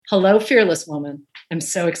Hello, fearless woman. I'm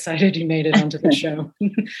so excited you made it onto the show.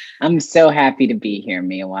 I'm so happy to be here,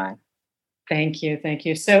 Miwa. Thank you. Thank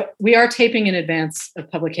you. So we are taping in advance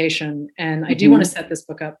of publication, and I do want to set this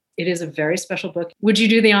book up. It is a very special book. Would you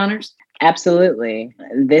do the honors? Absolutely.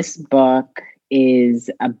 This book is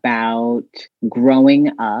about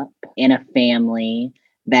growing up in a family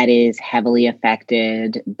that is heavily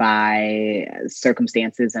affected by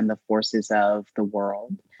circumstances and the forces of the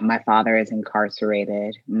world. My father is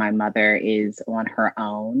incarcerated. My mother is on her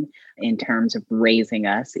own in terms of raising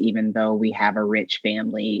us, even though we have a rich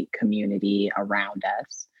family community around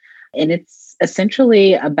us. And it's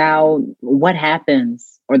essentially about what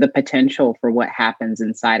happens or the potential for what happens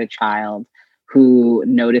inside a child who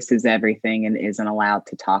notices everything and isn't allowed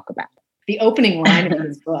to talk about it. The opening line of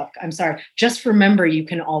this book, I'm sorry, just remember you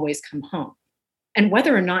can always come home. And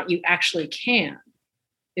whether or not you actually can,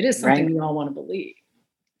 it is something we all want to believe.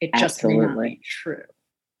 It just may not be true.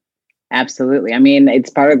 Absolutely. I mean,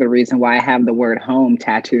 it's part of the reason why I have the word home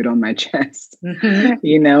tattooed on my chest,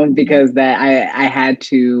 because that I had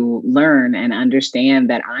to learn and understand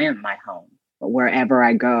that I am my home. Wherever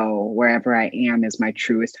I go, wherever I am is my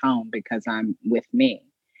truest home because I'm with me.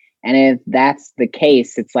 And if that's the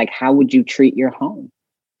case, it's like, how would you treat your home?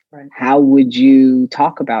 Right. How would you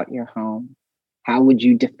talk about your home? How would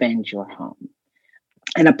you defend your home?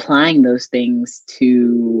 And applying those things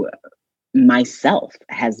to myself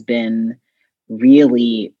has been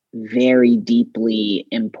really very deeply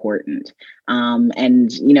important.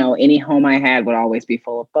 And, any home I had would always be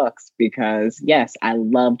full of books because, yes, I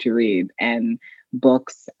love to read and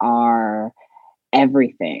books are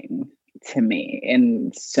everything to me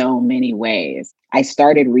in so many ways. I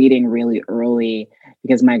started reading really early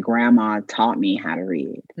because my grandma taught me how to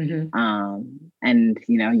read. And,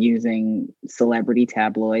 using celebrity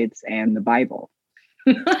tabloids and the Bible.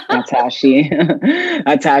 That's how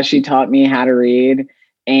she taught me how to read.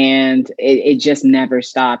 And it just never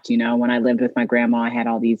stopped. When I lived with my grandma, I had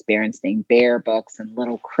all these Berenstain Bear books and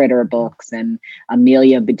little critter books and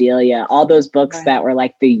Amelia Bedelia, all those books that were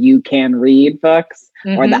like the you can read books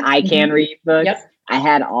or the I can read books. Yep. I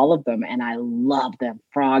had all of them and I loved them.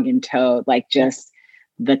 Frog and Toad, like just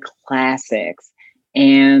the classics.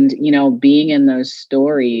 And, being in those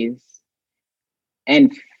stories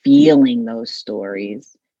and feeling those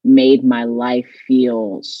stories made my life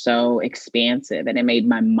feel so expansive and it made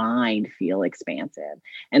my mind feel expansive.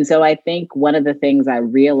 And so I think one of the things I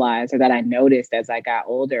realized or that I noticed as I got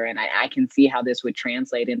older, and I can see how this would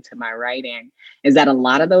translate into my writing, is that a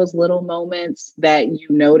lot of those little moments that you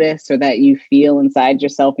notice or that you feel inside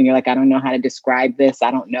yourself and you're like, I don't know how to describe this. I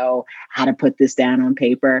don't know how to put this down on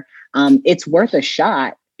paper. It's worth a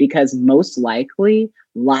shot because most likely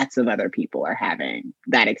lots of other people are having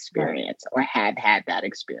that experience or have had that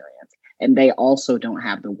experience. And they also don't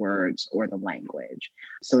have the words or the language.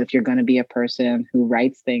 So if you're going to be a person who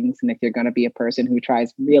writes things, and if you're going to be a person who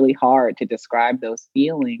tries really hard to describe those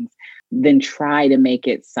feelings, then try to make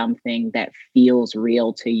it something that feels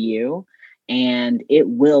real to you. And it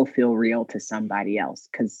will feel real to somebody else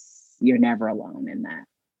because you're never alone in that.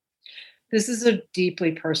 This is a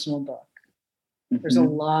deeply personal book. There's a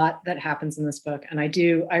lot that happens in this book, and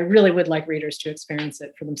I really would like readers to experience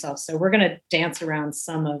it for themselves. So we're going to dance around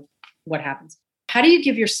some of what happens. How do you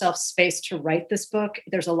give yourself space to write this book?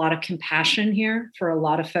 There's a lot of compassion here for a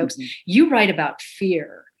lot of folks. You write about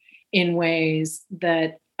fear in ways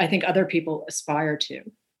that I think other people aspire to.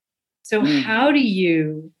 So how do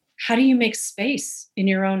you make space in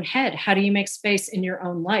your own head? How do you make space in your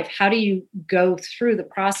own life? How do you go through the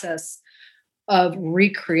process of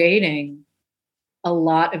recreating a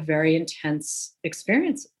lot of very intense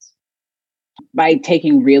experiences? By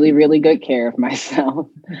taking really, really good care of myself,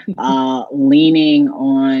 leaning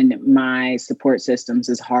on my support systems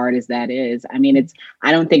as hard as that is. I mean,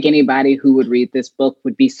 I don't think anybody who would read this book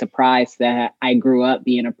would be surprised that I grew up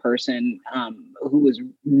being a person who was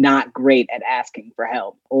not great at asking for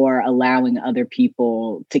help or allowing other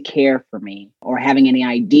people to care for me or having any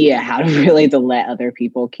idea how to let other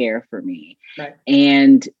people care for me. Right.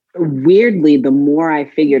 And weirdly, the more I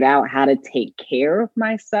figured out how to take care of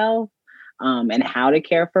myself and how to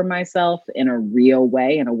care for myself in a real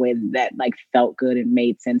way, in a way that like felt good and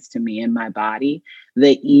made sense to me in my body,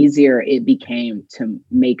 the easier it became to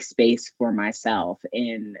make space for myself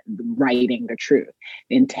in writing the truth,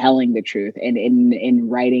 in telling the truth, and in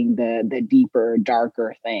writing the deeper,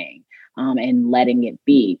 darker thing and letting it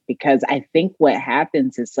be. Because I think what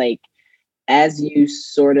happens is like, as you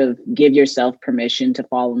sort of give yourself permission to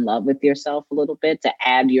fall in love with yourself a little bit, to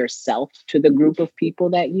add yourself to the group of people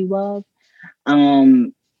that you love,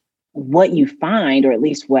 what you find, or at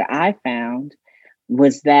least what I found,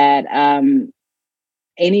 was that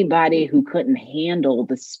anybody who couldn't handle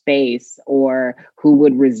the space or who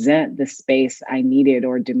would resent the space I needed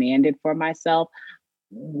or demanded for myself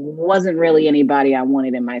wasn't really anybody I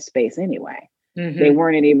wanted in my space anyway. They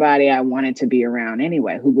weren't anybody I wanted to be around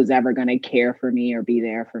anyway, who was ever going to care for me or be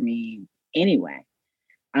there for me anyway.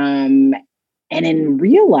 And in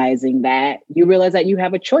realizing that, you realize that you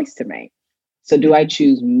have a choice to make. So do I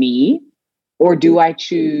choose me or do I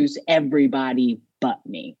choose everybody but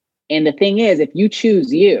me? And the thing is, if you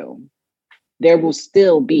choose you, there will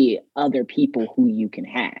still be other people who you can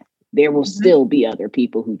have. There will still be other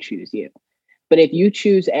people who choose you. But if you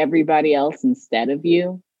choose everybody else instead of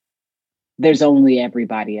you, there's only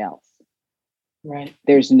everybody else. Right.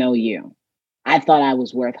 There's no you. I thought I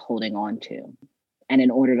was worth holding on to. And in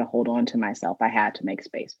order to hold on to myself, I had to make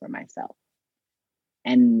space for myself.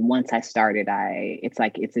 And once I started, it's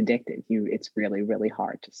like, it's addictive. It's really, really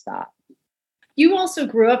hard to stop. You also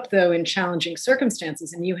grew up, though, in challenging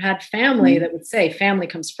circumstances, and you had family that would say, family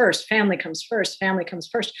comes first, family comes first, family comes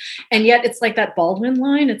first. And yet it's like that Baldwin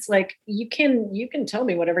line. It's like, you can tell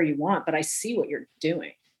me whatever you want, but I see what you're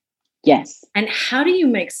doing. Yes. And how do you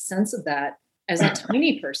make sense of that as a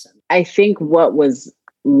tiny person? I think what was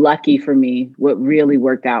lucky for me, what really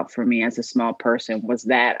worked out for me as a small person was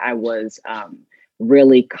that I was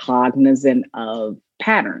really cognizant of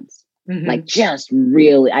patterns. Like just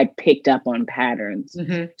really, I picked up on patterns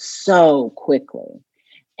so quickly.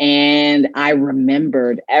 And I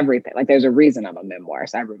remembered everything. Like there's a reason I'm a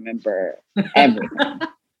memoirist. I remember everything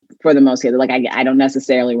for the most part. Like I don't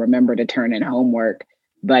necessarily remember to turn in homework,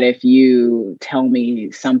 but if you tell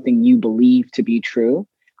me something you believe to be true,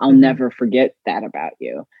 I'll never forget that about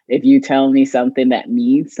you. If you tell me something that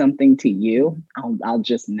means something to you, I'll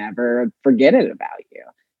just never forget it about you.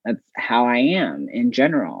 That's how I am in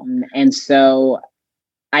general. And so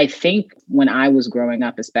I think when I was growing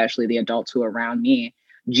up, especially the adults who were around me,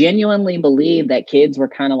 genuinely believed that kids were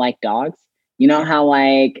kind of like dogs. You know how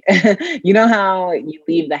like, you know how you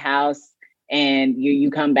leave the house and you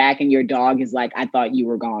come back and your dog is like, I thought you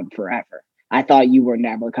were gone forever. I thought you were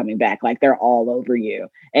never coming back. Like they're all over you.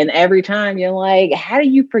 And every time you're like, how do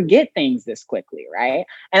you forget things this quickly? Right.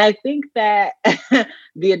 And I think that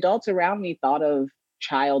the adults around me thought of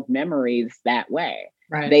child memories that way.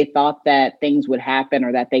 Right. They thought that things would happen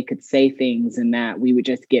or that they could say things and that we would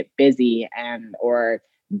just get busy or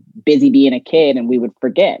busy being a kid and we would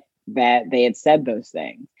forget that they had said those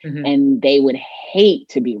things. And they would hate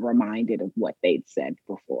to be reminded of what they'd said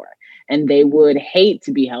before. And they would hate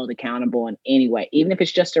to be held accountable in any way, even if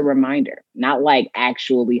it's just a reminder, not like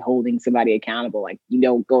actually holding somebody accountable. Like, you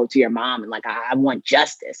don't go to your mom and like, I want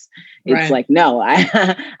justice. It's like, no,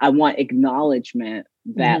 I want acknowledgement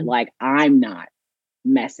that like, I'm not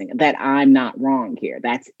messing, that I'm not wrong here.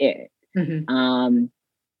 That's it. And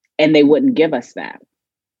they wouldn't give us that,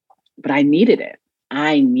 but I needed it.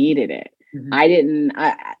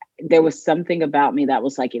 There was something about me that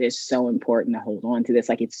was like, it is so important to hold on to this.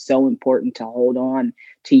 Like, it's so important to hold on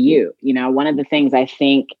to you. You know, one of the things I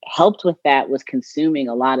think helped with that was consuming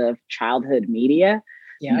a lot of childhood media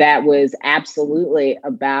that was absolutely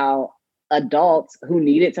about adults who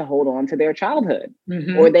needed to hold on to their childhood,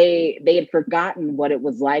 or they had forgotten what it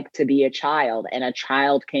was like to be a child, and a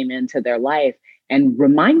child came into their life and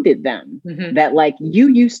reminded them that like, you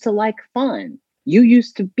used to like fun. You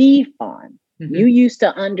used to be fun. You used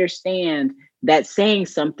to understand that saying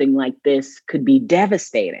something like this could be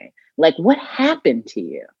devastating. Like, what happened to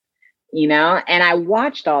you? You know, and I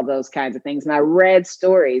watched all those kinds of things and I read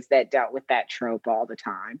stories that dealt with that trope all the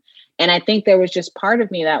time. And I think there was just part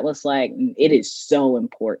of me that was like, it is so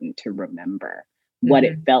important to remember what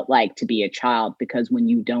it felt like to be a child, because when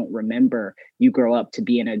you don't remember, you grow up to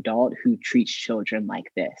be an adult who treats children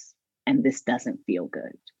like this. And this doesn't feel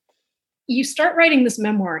good. You start writing this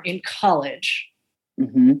memoir in college.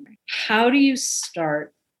 How do you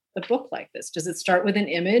start a book like this? Does it start with an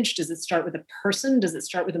image? Does it start with a person? Does it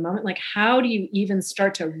start with a moment? Like, how do you even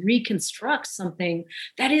start to reconstruct something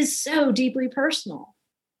that is so deeply personal?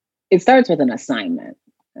 It starts with an assignment.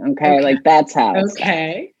 Okay. Like, that's how it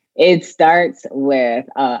starts. It starts with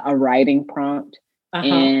a writing prompt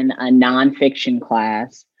in a nonfiction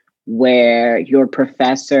class where your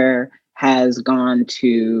professor has gone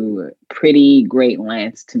to pretty great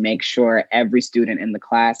lengths to make sure every student in the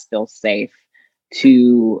class feels safe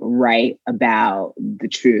to write about the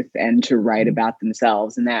truth and to write about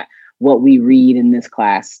themselves, and that what we read in this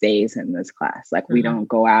class stays in this class. Like, we don't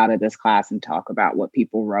go out of this class and talk about what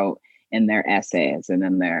people wrote in their essays and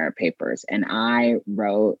in their papers. And I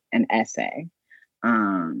wrote an essay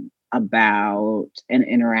about an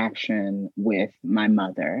interaction with my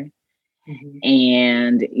mother.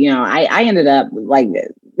 And, you know, I ended up like,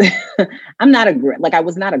 I'm not I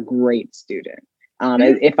was not a great student.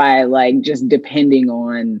 If I like just depending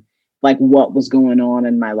on like what was going on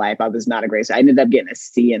in my life, I was not a great student. I ended up getting a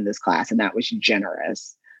C in this class, and that was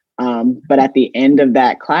generous. But at the end of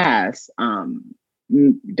that class,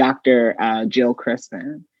 Dr. Jill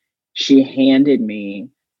Crispin, she handed me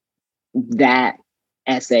that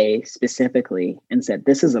essay specifically and said,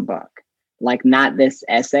 this is a book. Like, not this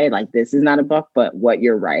essay, like this is not a book, but what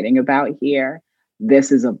you're writing about here,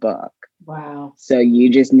 this is a book. Wow. So you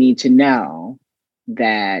just need to know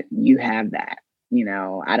that you have that. You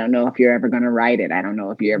know, I don't know if you're ever going to write it. I don't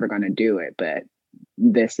know if you're ever going to do it, but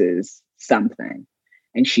this is something.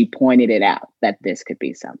 And she pointed it out that this could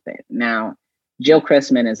be something. Now, Jill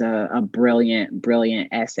Crispin is a brilliant, brilliant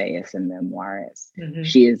essayist and memoirist.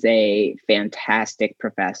 She is a fantastic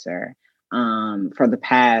professor. For the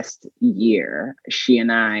past year, she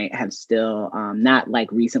and I have still, not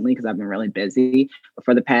like recently because I've been really busy, but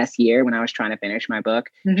for the past year when I was trying to finish my book,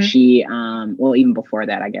 she, well, even before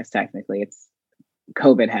that, I guess technically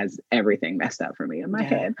COVID has everything messed up for me in my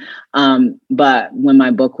head. But when my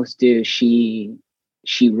book was due, she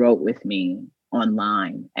wrote with me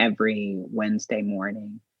online every Wednesday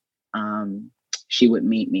morning. She would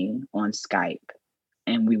meet me on Skype,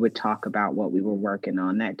 and we would talk about what we were working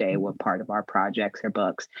on that day, what part of our projects or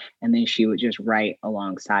books. And then she would just write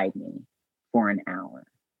alongside me for an hour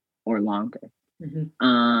or longer.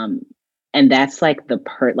 And that's like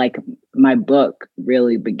like my book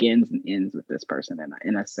really begins and ends with this person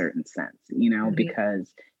in a certain sense, you know,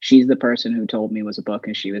 because she's the person who told me it was a book,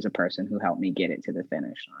 and she was a person who helped me get it to the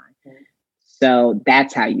finish line. So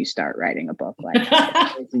that's how you start writing a book like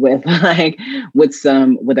that, with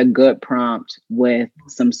a good prompt, with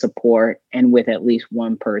some support, and with at least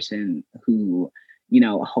one person who, you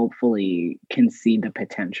know, hopefully can see the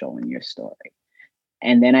potential in your story.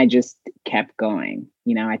 And then I just kept going.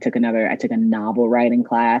 You know, I took a novel writing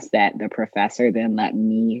class that the professor then let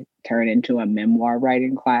me turn into a memoir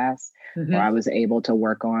writing class, where I was able to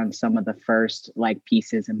work on some of the first like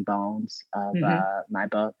pieces and bones of my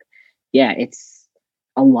book. Yeah, it's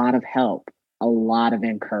a lot of help, a lot of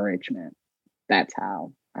encouragement. That's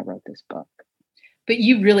how I wrote this book. But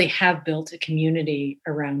you really have built a community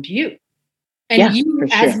around you. And you,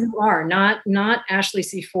 as you are, not Ashley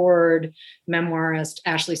C. Ford, memoirist,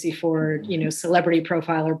 Ashley C. Ford, you know, celebrity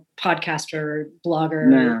profiler, podcaster,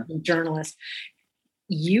 blogger, journalist.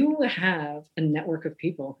 You have a network of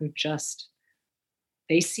people who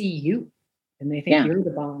they see you and they think you're the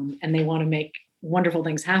bomb, and they want to make wonderful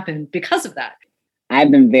things happen because of that. I've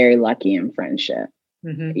been very lucky in friendship.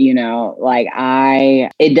 You know, like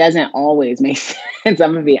it doesn't always make sense.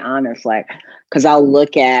 I'm gonna be honest, like, because I'll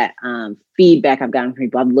look at feedback I've gotten from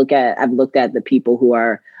people. I've looked at the people who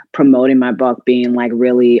are promoting my book being like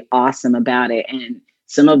really awesome about it. And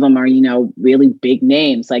some of them are, you know, really big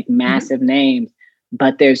names, like massive names,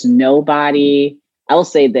 but there's nobody, I will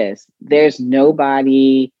say this, there's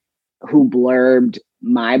nobody who blurbed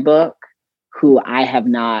my book who I have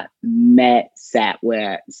not met, sat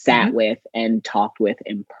with and talked with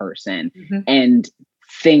in person and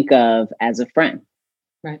think of as a friend.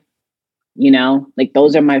 Right. You know, like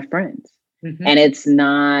those are my friends.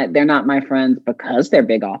 And they're not my friends because they're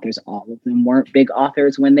big authors. All of them weren't big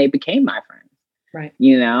authors when they became my friends. Right.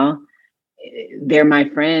 You know, they're my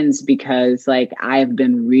friends because like I've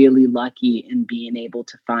been really lucky in being able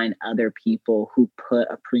to find other people who put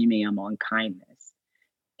a premium on kindness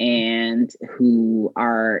and who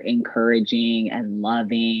are encouraging and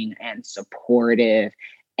loving and supportive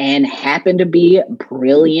and happen to be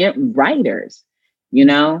brilliant writers. You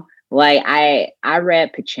know, like I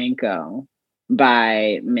read Pachinko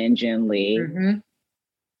by Min Jin Lee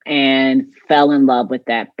and fell in love with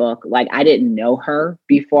that book. Like I didn't know her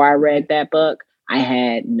before I read that book. I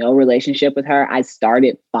had no relationship with her. I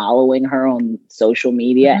started following her on social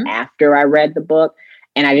media after I read the book,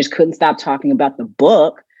 and I just couldn't stop talking about the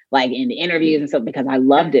book, like in the interviews and stuff, because I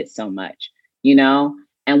loved it so much, you know?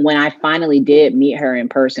 And when I finally did meet her in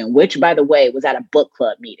person, which by the way, was at a book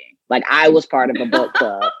club meeting, like I was part of a book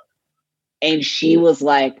club and she was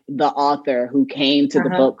like the author who came to the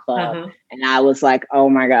book club. And I was like, oh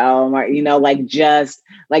my God, you know, like just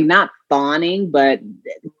like not fawning, but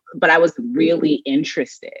I was really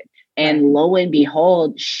interested. And lo and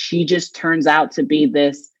behold, she just turns out to be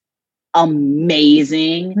this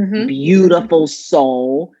amazing, beautiful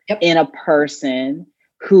soul in a person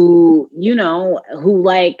who, you know, who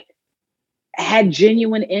like had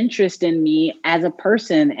genuine interest in me as a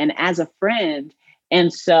person and as a friend.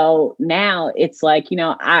 And so now it's like, you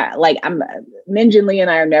know, I'm Min Jin Lee and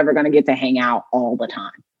I are never going to get to hang out all the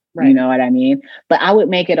time. Right. You know what I mean? But I would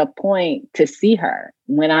make it a point to see her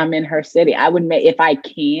when I'm in her city. I would make, if I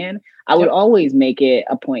can, I would always make it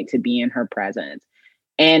a point to be in her presence.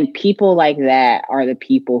 And people like that are the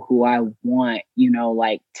people who I want,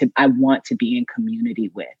 I want to be in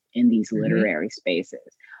community with in these literary spaces,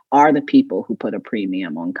 are the people who put a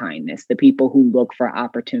premium on kindness, the people who look for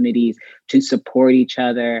opportunities to support each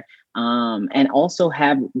other, and also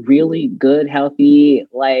have really good, healthy,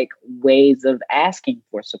 ways of asking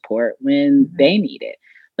for support when they need it.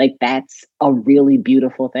 That's a really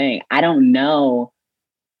beautiful thing. I don't know.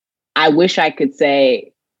 I wish I could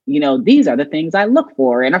say, these are the things I look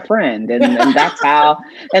for in a friend. And that's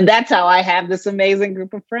how I have this amazing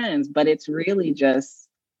group of friends. But it's really just,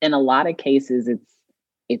 in a lot of cases,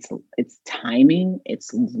 it's timing,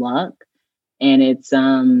 it's luck, and it's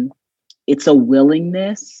a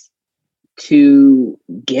willingness to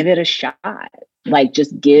give it a shot.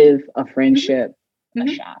 Just give a friendship a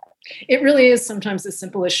shot. It really is sometimes as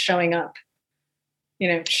simple as showing up.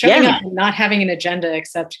 Showing up and not having an agenda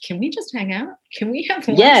except, can we just hang out? Can we have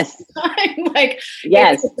lunch time?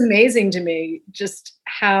 It's amazing to me just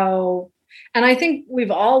how, and I think we've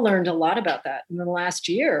all learned a lot about that in the last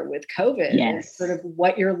year with COVID, and sort of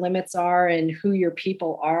what your limits are and who your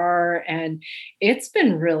people are. And it's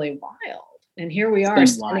been really wild. And here we are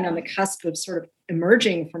standing on the cusp of sort of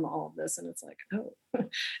emerging from all of this. And it's like, oh,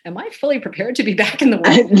 am I fully prepared to be back in the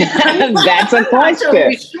world? That's a question. I'm not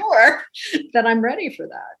really sure that I'm ready for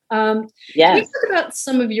that. Can we talk about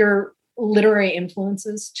some of your literary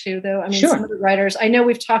influences too, though? I mean, some of the writers, I know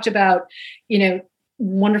we've talked about,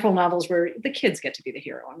 wonderful novels where the kids get to be the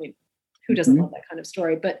hero. I mean, who doesn't love that kind of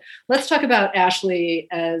story? But let's talk about Ashley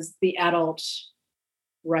as the adult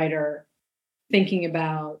writer, thinking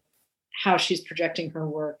about how she's projecting her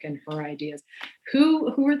work and her ideas.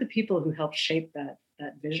 Who are the people who helped shape that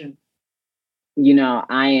vision?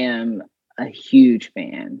 I am a huge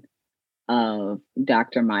fan of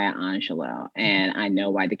Dr. Maya Angelou, and I Know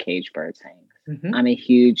Why the Caged Bird Sings. I'm a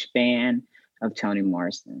huge fan of Toni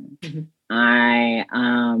Morrison. I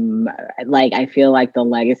feel like the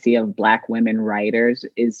legacy of Black women writers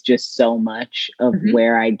is just so much of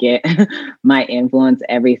where I get my influence.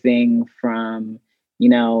 Everything from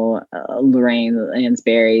Lorraine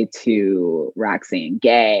Lansbury to Roxane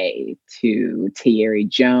Gay to Tayari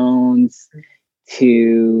Jones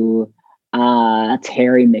to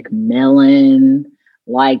Terry McMillan,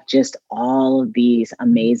 just all of these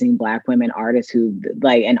amazing Black women artists who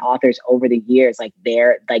and authors over the years,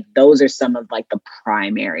 those are some of the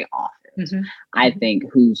primary authors I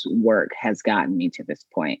think whose work has gotten me to this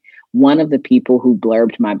point. One of the people who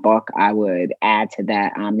blurbed my book, I would add to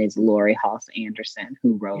that, is Laurie Halse Anderson,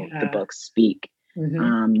 who wrote the book Speak,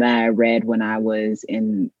 that I read when I was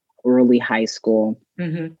in early high school.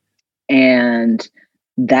 And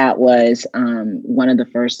that was one of the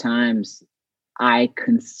first times I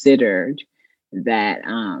considered that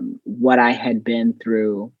what I had been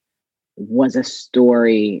through was a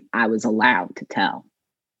story I was allowed to tell.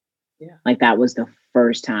 That was the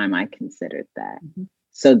first time I considered that.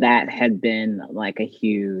 So that had been a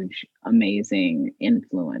huge, amazing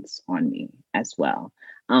influence on me as well.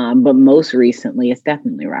 But most recently, it's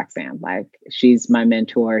definitely Roxane. She's my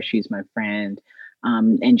mentor, she's my friend,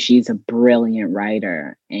 and she's a brilliant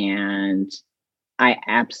writer. And I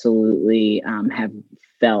absolutely have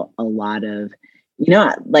felt a lot of,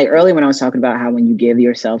 early when I was talking about how when you give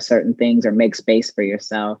yourself certain things or make space for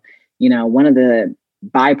yourself, one of the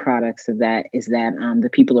byproducts of that is that the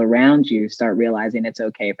people around you start realizing it's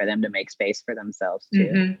okay for them to make space for themselves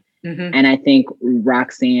too. And I think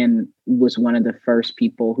Roxane was one of the first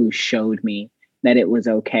people who showed me that it was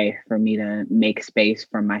okay for me to make space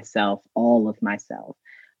for myself, all of myself,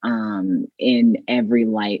 in every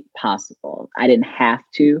light possible. I didn't have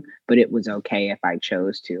to, but it was okay if I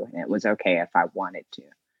chose to, and it was okay if I wanted to.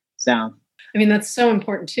 So I mean, that's so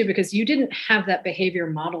important too, because you didn't have that behavior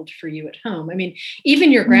modeled for you at home. I mean,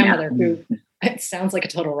 even your grandmother, who it sounds like a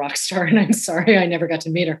total rock star, and I'm sorry I never got to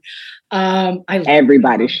meet her.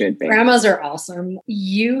 Everybody should be. Grandmas are awesome.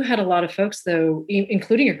 You had a lot of folks, though,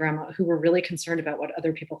 including your grandma, who were really concerned about what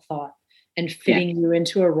other people thought and fitting you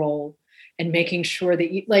into a role and making sure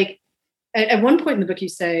that you, at one point in the book, you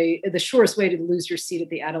say the surest way to lose your seat at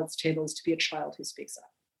the adults' table is to be a child who speaks up.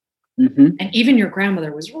 And even your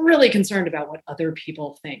grandmother was really concerned about what other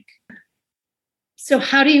people think. So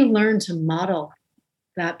how do you learn to model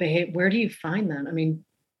that behavior? Where do you find that? I mean,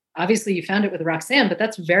 obviously you found it with Roxane, but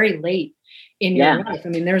that's very late in your life. I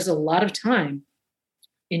mean, there's a lot of time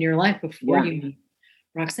in your life before you meet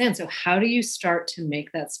Roxane. So how do you start to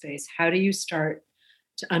make that space? How do you start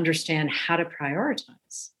to understand how to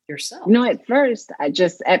prioritize yourself? At first I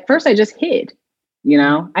just hid,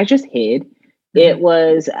 I just hid. It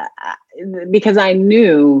was because I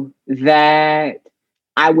knew that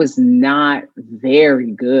I was not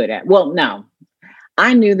very good no,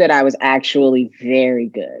 I knew that I was actually very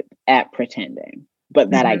good at pretending,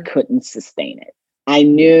 but that I couldn't sustain it. I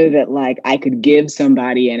knew that like I could give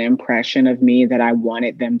somebody an impression of me that I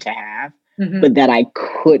wanted them to have, but that I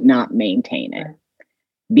could not maintain it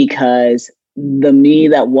because the me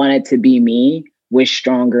that wanted to be me was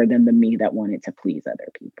stronger than the me that wanted to please other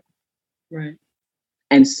people. Right.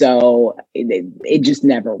 And so it just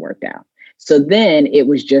never worked out. So then it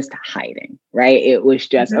was just hiding, right? It was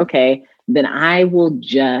just, okay, then I will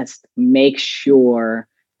just make sure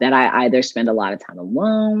that I either spend a lot of time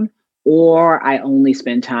alone or I only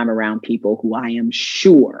spend time around people who I am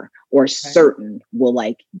sure or certain will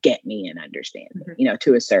like get me and understand me,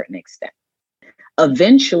 to a certain extent.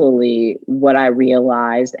 Eventually, what I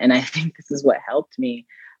realized, and I think this is what helped me,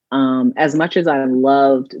 as much as I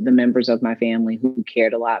loved the members of my family who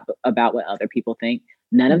cared a lot about what other people think,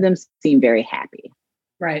 none of them seemed very happy.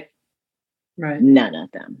 Right. None of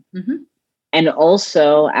them. And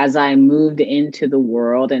also, as I moved into the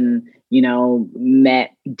world and,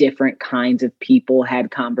 met different kinds of people,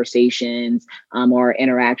 had conversations or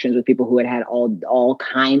interactions with people who had all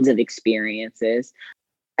kinds of experiences,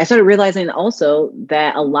 I started realizing also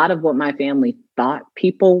that a lot of what my family thought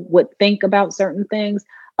people would think about certain things,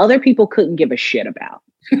 other people couldn't give a shit about.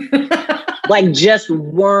 Like just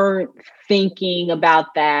weren't thinking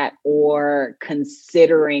about that or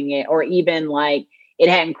considering it, or even like it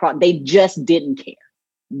hadn't crossed. They just didn't care.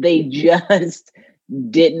 They just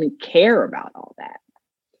didn't care about all that.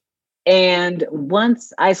 And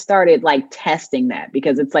once I started like testing that,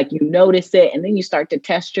 because it's like you notice it and then you start to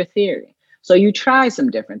test your theory. So you try some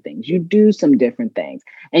different things, you do some different things,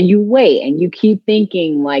 and you wait and you keep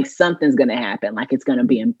thinking like something's going to happen, like it's going to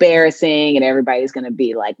be embarrassing and everybody's going to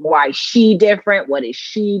be like, why is she different? What is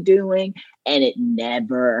she doing? And it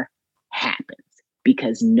never happens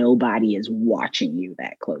because nobody is watching you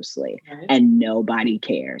that closely and nobody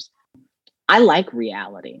cares. I like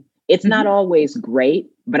reality. It's not always great,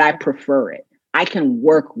 but I prefer it. I can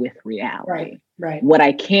work with reality. Right. What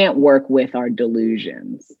I can't work with are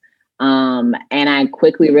delusions. And I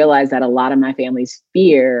quickly realized that a lot of my family's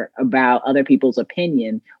fear about other people's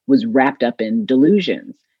opinion was wrapped up in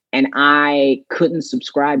delusions. And I couldn't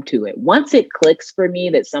subscribe to it. Once it clicks for me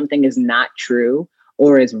that something is not true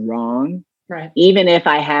or is wrong, even if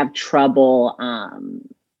I have trouble,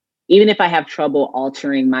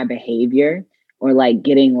 altering my behavior or like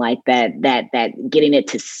getting like that getting it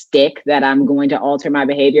to stick that I'm going to alter my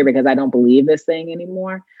behavior because I don't believe this thing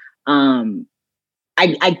anymore.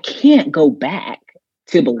 I can't go back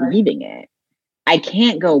to believing it. I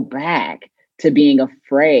can't go back to being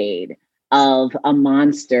afraid of a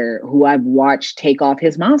monster who I've watched take off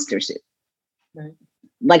his monster suit.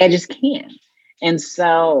 Like I just can't. And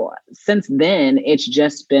so since then, it's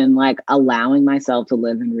just been like allowing myself to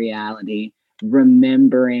live in reality,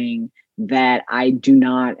 remembering that I do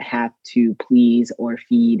not have to please or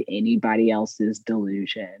feed anybody else's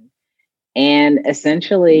delusion. And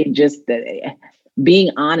essentially just being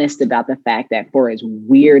honest about the fact that for as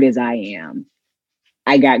weird as I am,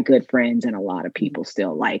 I got good friends and a lot of people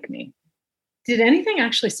still like me. Did anything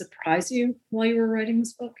actually surprise you while you were writing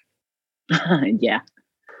this book? Yeah.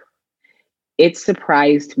 It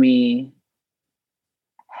surprised me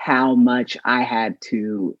how much I had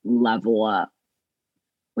to level up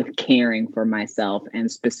with caring for myself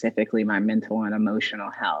and specifically my mental and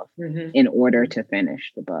emotional health in order to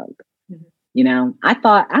finish the book. I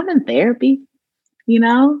thought I'm in therapy.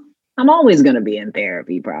 I'm always going to be in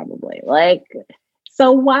therapy probably. Like,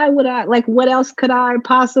 so why would I, like, what else could I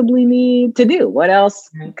possibly need to do? What else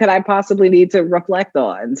could I possibly need to reflect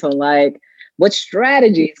on? So like, what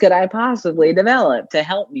strategies could I possibly develop to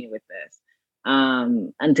help me with this?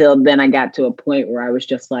 Until then I got to a point where I was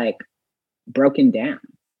just like broken down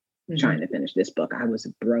trying to finish this book. I was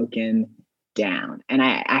broken down and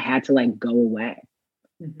I had to like go away.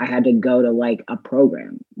 I had to go to like a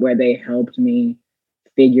program where they helped me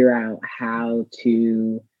figure out how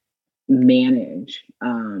to manage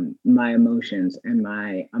my emotions and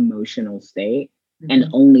my emotional state. And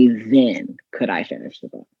only then could I finish the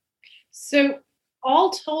book. So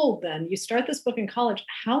all told then, you start this book in college.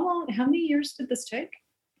 How many years did this take?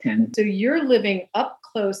 10. So you're living up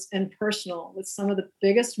close and personal with some of the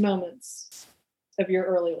biggest moments of your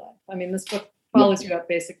early life. I mean, this book follows you up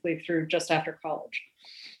basically through just after college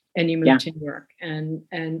and you moved to New York.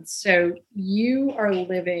 And so you are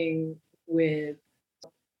living with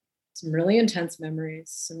some really intense memories,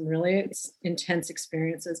 some really intense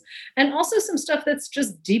experiences, and also some stuff that's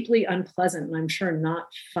just deeply unpleasant and I'm sure not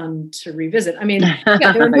fun to revisit. I mean,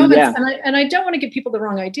 yeah, there are moments, Yeah. and I don't want to give people the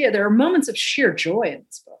wrong idea. There are moments of sheer joy in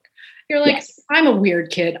this book. You're like, Yes. I'm a weird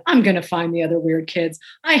kid. I'm going to find the other weird kids.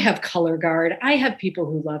 I have color guard. I have people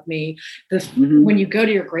who love me. When you go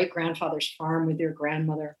to your great grandfather's farm with your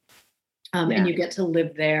grandmother, and you get to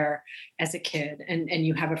live there as a kid, and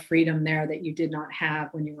you have a freedom there that you did not have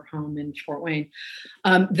when you were home in Fort Wayne.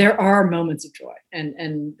 There are moments of joy,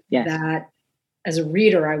 and that as a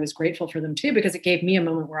reader, I was grateful for them too, because it gave me a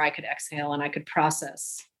moment where I could exhale and I could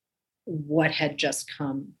process what had just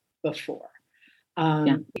come before.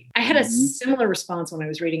 I had a similar response when I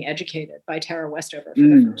was reading Educated by Tara Westover for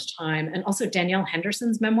the first time, and also Danielle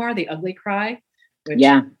Henderson's memoir, The Ugly Cry, which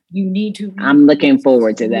you need to read. I'm looking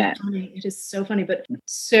forward to that. Funny. It is so funny. But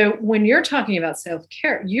so when you're talking about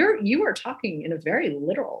self-care, you are talking in a very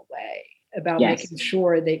literal way about making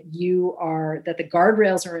sure that that the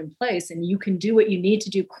guardrails are in place and you can do what you need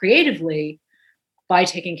to do creatively by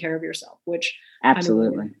taking care of yourself, which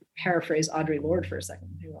absolutely, paraphrase Audre Lorde for a second,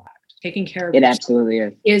 taking care of it yourself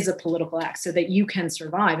absolutely is a political act so that you can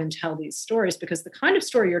survive and tell these stories, because the kind of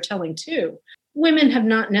story you're telling too, women have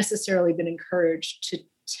not necessarily been encouraged to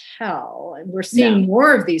tell. And we're seeing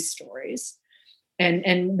more of these stories,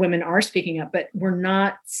 and women are speaking up, but we're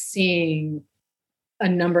not seeing a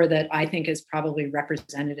number that I think is probably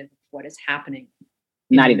representative of what is happening.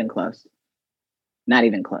 Not even close. Not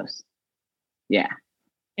even close. Yeah.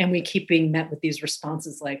 And we keep being met with these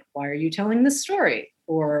responses like, why are you telling this story?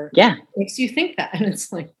 Or makes you think that. And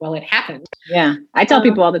it's like, well, it happened. Yeah. I tell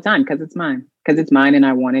people all the time, because it's mine and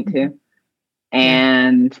I wanted to.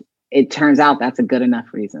 And it turns out that's a good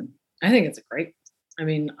enough reason. I think it's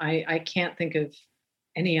I can't think of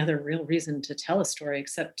any other real reason to tell a story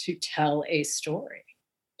except to tell a story.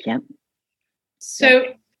 Yep. So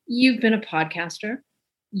you've been a podcaster.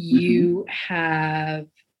 You have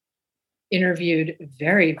interviewed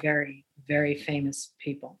very, very, very famous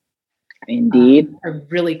people. Indeed. A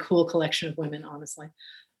really cool collection of women, honestly.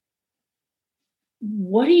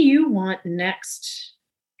 What do you want next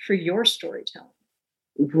for your storytelling?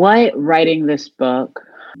 What writing this book,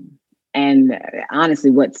 and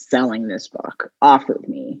honestly, what selling this book offered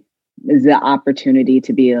me, is the opportunity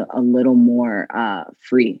to be a little more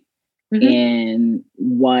free in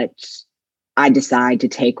what I decide to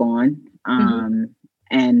take on,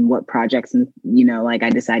 and what projects, I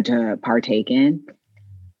decide to partake in.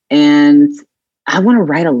 And I want to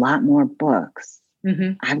write a lot more books.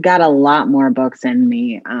 I've got a lot more books in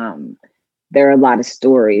me. There are a lot of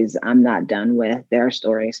stories I'm not done with. There are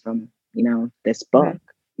stories from, this book,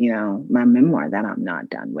 my memoir that I'm not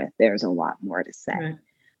done with. There's a lot more to say. Right.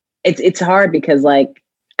 It's hard because I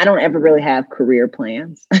don't ever really have career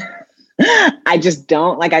plans. I just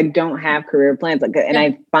don't I don't have career plans. And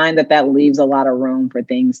I find that leaves a lot of room for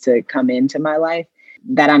things to come into my life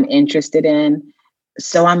that I'm interested in.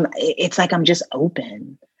 So I'm just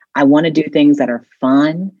open. I want to do things that are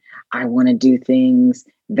fun. I want to do things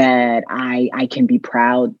that I can be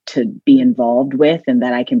proud to be involved with and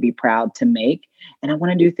that I can be proud to make. And I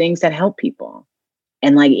want to do things that help people.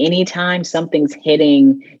 And anytime something's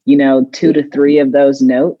hitting, 2 to 3 of those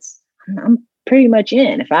notes, I'm pretty much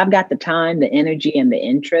in. If I've got the time, the energy, and the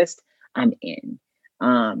interest, I'm in.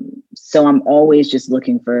 So I'm always just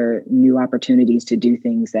looking for new opportunities to do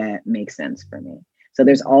things that make sense for me. So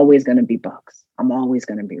there's always going to be books. I'm always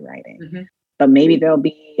going to be writing. But maybe there'll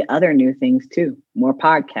be other new things too, more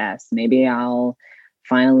podcasts. Maybe I'll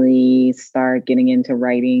finally start getting into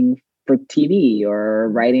writing for TV or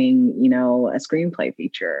writing, a screenplay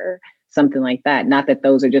feature, something like that. Not that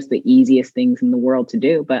those are just the easiest things in the world to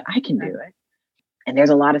do, but I can do it. And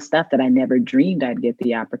there's a lot of stuff that I never dreamed I'd get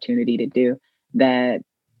the opportunity to do that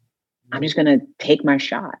I'm just going to take my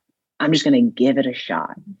shot. I'm just going to give it a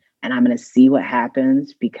shot and I'm going to see what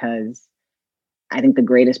happens, because I think the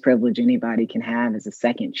greatest privilege anybody can have is a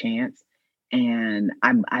second chance. And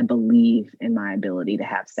I believe in my ability to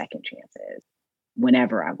have second chances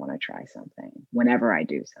whenever I want to try something, whenever I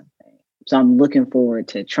do something. So I'm looking forward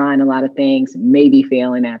to trying a lot of things, maybe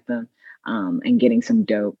failing at them, and getting some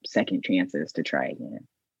dope second chances to try again.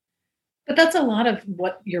 But that's a lot of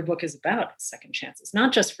what your book is about, second chances,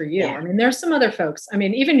 not just for you. I mean, there's some other folks. I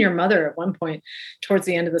mean, even your mother at one point towards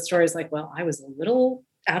the end of the story is like, well, I was a little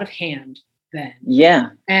out of hand then. Yeah.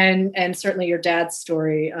 And certainly your dad's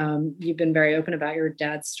story, you've been very open about your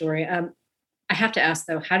dad's story. I have to ask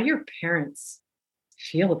though, how do your parents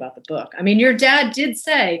feel about the book? I mean, your dad did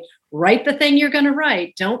say, write the thing you're going to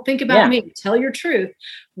write. Don't think about me. Tell your truth,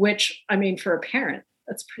 which, I mean, for a parent,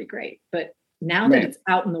 that's pretty great. But now that it's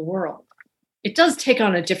out in the world, it does take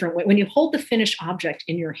on a different way. When you hold the finished object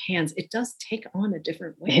in your hands, it does take on a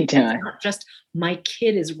different way. It does. It's not just my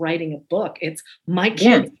kid is writing a book. It's my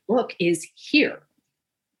kid's book is here.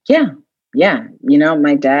 Yeah. Yeah. You know,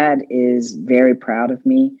 my dad is very proud of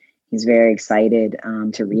me. He's very excited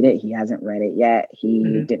to read it. He hasn't read it yet.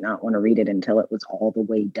 He did not want to read it until it was all the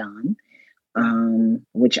way done,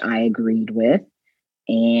 which I agreed with.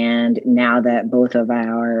 And now that both of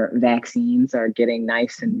our vaccines are getting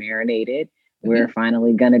nice and marinated, we're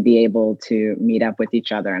finally going to be able to meet up with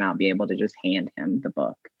each other, and I'll be able to just hand him the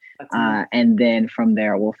book. And then from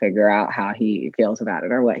there, we'll figure out how he feels about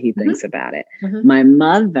it or what he thinks about it. My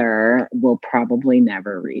mother will probably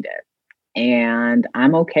never read it, and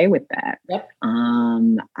I'm okay with that.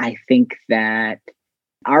 I think that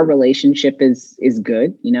our relationship is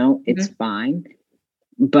good. You know, it's fine.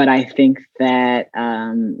 But I think that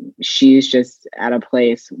she's just at a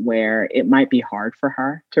place where it might be hard for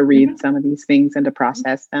her to read some of these things and to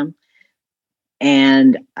process them.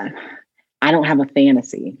 And I don't have a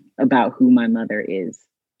fantasy about who my mother is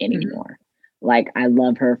anymore. Like, I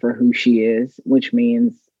love her for who she is, which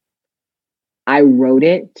means I wrote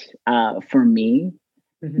it for me,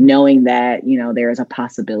 knowing that, you know, there is a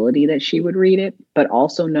possibility that she would read it, but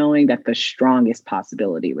also knowing that the strongest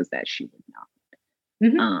possibility was that she would not.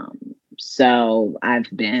 So I've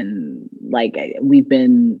been like, we've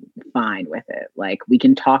been fine with it. Like, we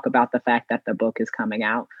can talk about the fact that the book is coming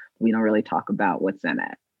out. We don't really talk about what's in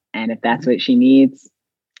it. And if that's what she needs,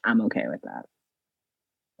 I'm okay with that.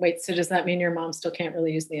 Wait, so does that mean your mom still can't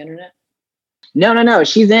really use the internet? No.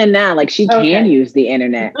 She's in now. Like, she can use the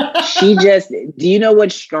internet. She just, do you know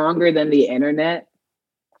what's stronger than the internet?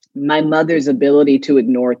 My mother's ability to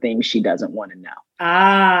ignore things she doesn't want to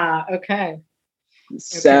know. Okay.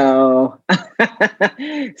 So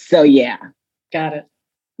yeah. Got it.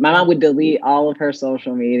 My mom would delete all of her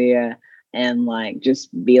social media and like just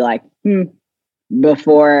be like,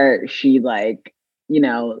 before she like, you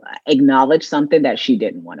know, acknowledge something that she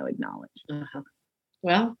didn't want to acknowledge.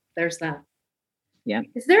 Well, there's that. Yeah.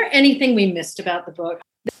 Is there anything we missed about the book?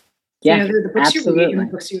 Yeah, you know, there are the books absolutely. you read and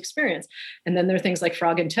the books you experience. And then there are things like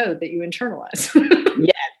Frog and Toad that you internalize.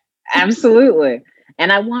 Yeah, absolutely.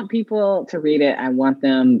 And I want people to read it. I want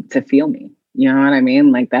them to feel me. You know what I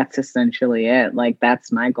mean? Like, that's essentially it. Like,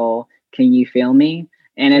 that's my goal. Can you feel me?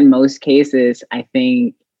 And in most cases, I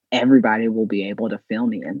think everybody will be able to feel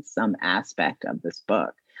me in some aspect of this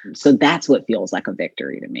book. So that's what feels like a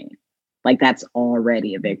victory to me. Like, that's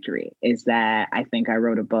already a victory, is that I think I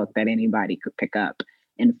wrote a book that anybody could pick up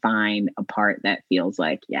and find a part that feels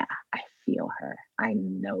like, yeah, I feel her. I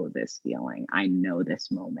know this feeling. I know this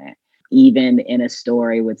moment. Even in a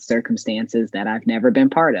story with circumstances that I've never been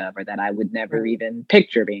part of or that I would never even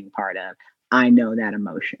picture being part of, I know that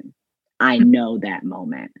emotion. I know that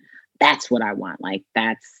moment. That's what I want. Like,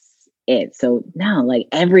 that's it. So no, like,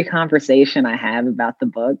 every conversation I have about the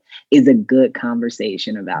book is a good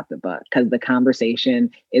conversation about the book, because the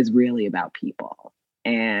conversation is really about people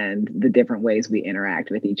and the different ways we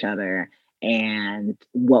interact with each other and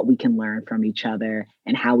what we can learn from each other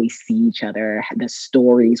and how we see each other, the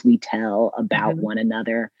stories we tell about one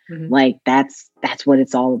another. Like, that's what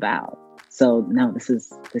it's all about. So no, this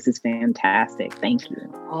is fantastic. Thank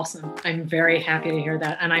you. Awesome. I'm very happy to hear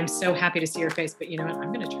that. And I'm so happy to see your face, but you know what?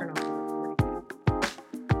 I'm going to turn off.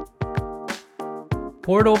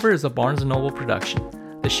 Pour It Over is a Barnes & Noble production.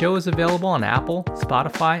 The show is available on Apple,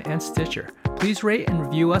 Spotify, and Stitcher. Please rate and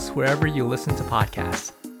review us wherever you listen to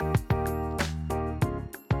podcasts.